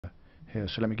here,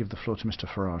 so let me give the floor to Mr.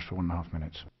 Farage for 1.5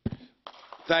 minutes.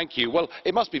 Thank you. Well,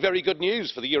 it must be very good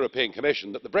news for the European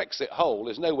Commission that the Brexit hole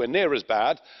is nowhere near as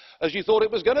bad as you thought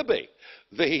it was going to be.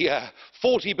 The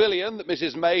 40 billion that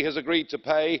Mrs May has agreed to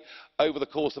pay over the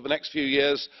course of the next few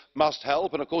years must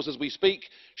help, and of course, as we speak,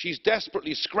 she's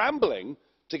desperately scrambling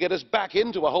to get us back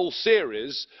into a whole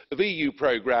series of EU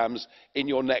programmes in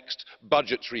your next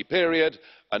budgetary period,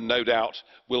 and no doubt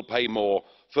we'll pay more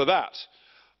for that.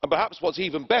 And perhaps what's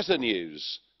even better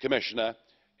news, Commissioner,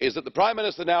 is that the Prime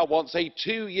Minister now wants a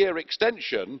 2-year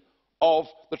extension of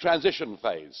the transition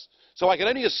phase. So I can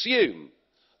only assume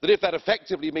that if that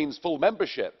effectively means full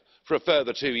membership for a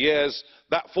further 2 years,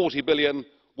 that 40 billion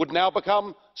would now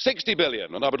become 60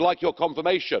 billion. And I would like your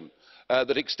confirmation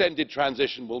that extended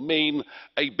transition will mean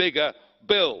a bigger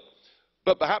bill.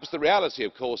 But perhaps the reality,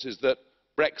 of course, is that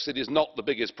Brexit is not the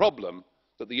biggest problem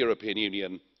that the European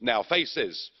Union now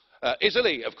faces.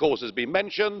 Italy, of course, has been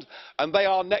mentioned, and they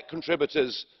are net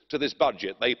contributors to this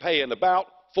budget. They pay in about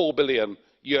 €4 billion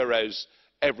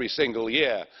every single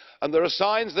year. And there are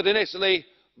signs that in Italy,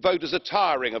 voters are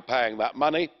tiring of paying that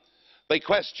money. They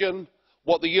question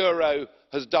what the euro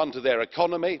has done to their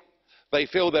economy. They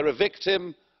feel they're a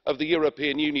victim of the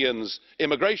European Union's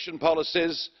immigration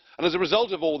policies. And as a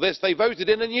result of all this, they voted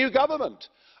in a new government,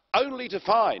 only to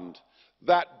find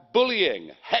that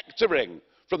bullying, hectoring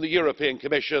from the European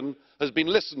Commission has been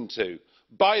listened to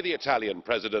by the Italian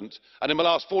President, and in the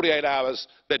last 48 hours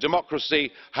their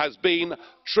democracy has been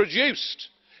traduced.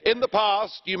 In the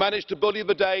past, you managed to bully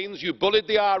the Danes, you bullied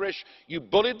the Irish, you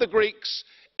bullied the Greeks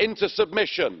into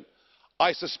submission.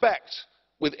 I suspect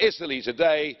with Italy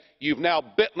today, you've now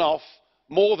bitten off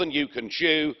more than you can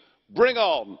chew. Bring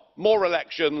on more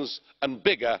elections and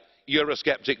bigger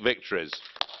Eurosceptic victories.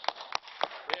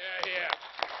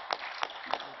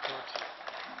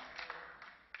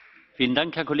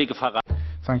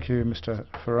 Thank you, Mr.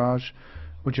 Farage.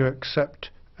 Would you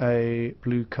accept a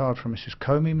blue card from Mrs.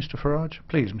 Comey, Mr. Farage?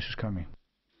 Please, Mrs. Comey.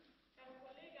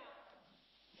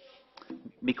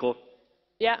 Micro.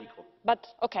 Yeah, but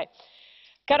okay.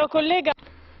 Caro collega.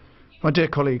 My dear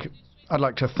colleague, I'd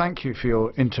like to thank you for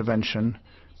your intervention,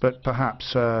 but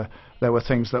perhaps there were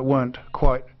things that weren't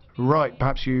quite right.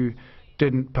 Perhaps you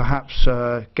didn't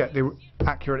get the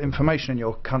accurate information in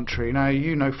your country. Now,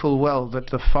 you know full well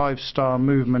that the Five-Star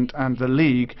Movement and the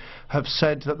League have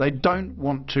said that they don't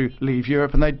want to leave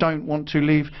Europe and they don't want to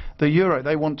leave the euro.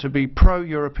 They want to be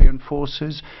pro-European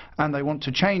forces and they want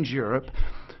to change Europe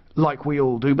like we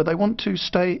all do, but they want to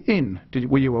stay in.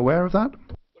 Were you aware of that?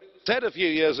 It was said a few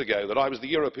years ago that I was the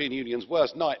European Union's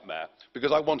worst nightmare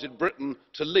because I wanted Britain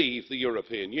to leave the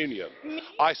European Union.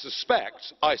 I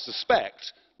suspect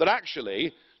that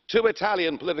actually 2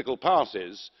 Italian political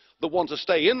parties that want to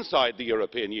stay inside the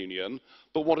European Union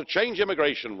but want to change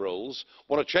immigration rules,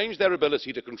 want to change their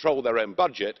ability to control their own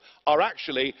budget, are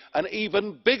actually an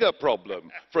even bigger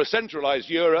problem for a centralised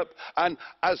Europe. And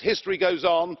as history goes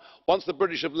on, once the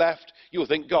British have left, you'll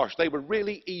think, gosh, they were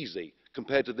really easy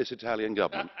compared to this Italian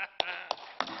government.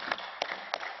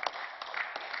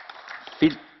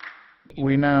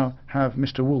 We now have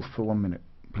Mr. Wolf for 1 minute,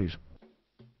 please.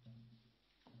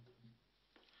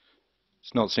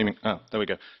 It's not seeming. Oh, there we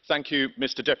go. Thank you,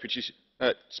 Mr. Deputy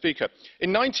Speaker.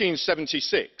 In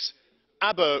 1976,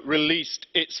 ABBA released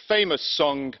its famous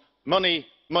song, Money,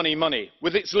 Money, Money,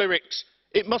 with its lyrics,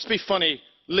 "It must be funny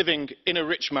living in a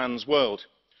rich man's world."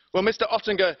 Well, Mr.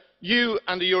 Oettinger, you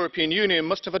and the European Union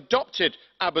must have adopted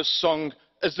ABBA's song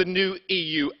as the new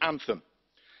EU anthem.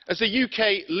 As the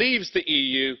UK leaves the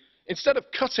EU, instead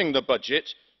of cutting the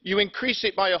budget, you increase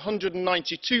it by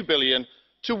 192 billion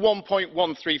to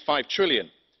 1.135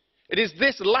 trillion. It is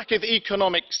this lack of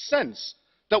economic sense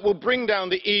that will bring down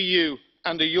the EU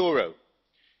and the euro.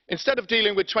 Instead of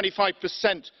dealing with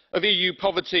 25% of EU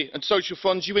poverty and social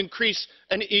funds, you increase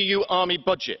an EU army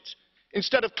budget.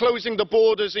 Instead of closing the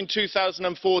borders in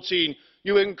 2014,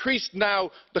 you increased now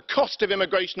the cost of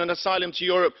immigration and asylum to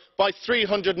Europe by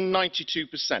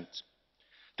 392%.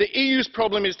 The EU's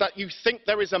problem is that you think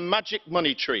there is a magic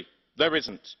money tree. There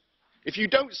isn't. If you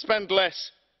don't spend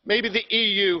less, maybe the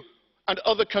EU and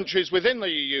other countries within the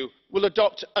EU will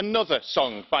adopt another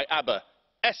song by ABBA,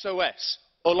 SOS,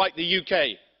 or like the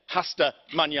UK, Hasta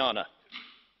Mañana.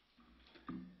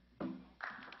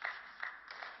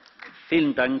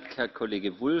 Thank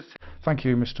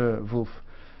you, Mr. Wolf.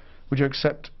 Would you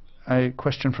accept a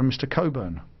question from Mr.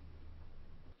 Coburn?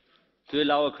 Do you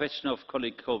allow a question of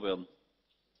colleague Coburn?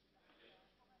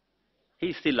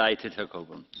 He's delighted, Herr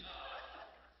Coburn.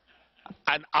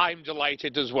 And I'm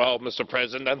delighted as well, Mr.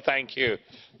 President, and thank you.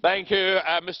 Thank you,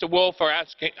 Mr. Wolf, for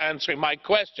answering my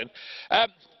question.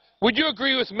 Would you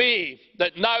agree with me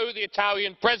that now the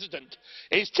Italian President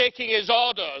is taking his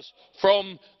orders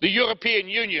from the European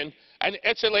Union and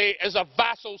Italy is a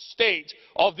vassal state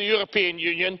of the European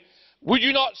Union? Would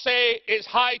you not say it's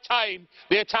high time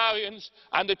the Italians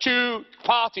and the two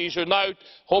parties who are now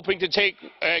hoping to take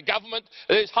government,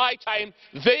 that it's high time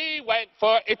they went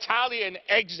for Italian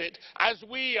exit as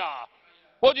we are?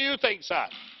 What do you think, sir?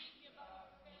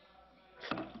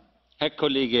 Herr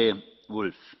Kollege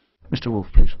Wolf. Mr. Wolf,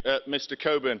 please. Mr.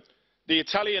 Coburn, the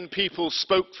Italian people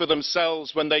spoke for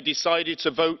themselves when they decided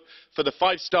to vote for the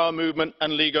five-star movement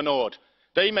and Lega Nord.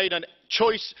 They made a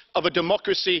choice of a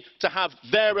democracy to have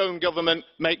their own government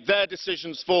make their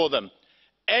decisions for them.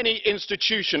 Any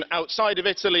institution outside of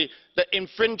Italy that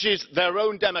infringes their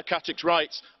own democratic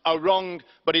rights are wrong,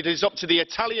 but it is up to the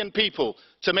Italian people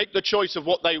to make the choice of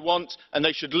what they want, and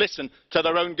they should listen to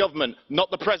their own government,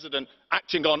 not the President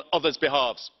acting on others'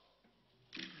 behalves.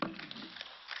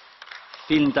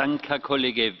 Vielen Dank, Herr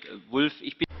Kollege Wolf.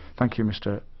 Thank you,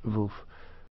 Mr. Wolf.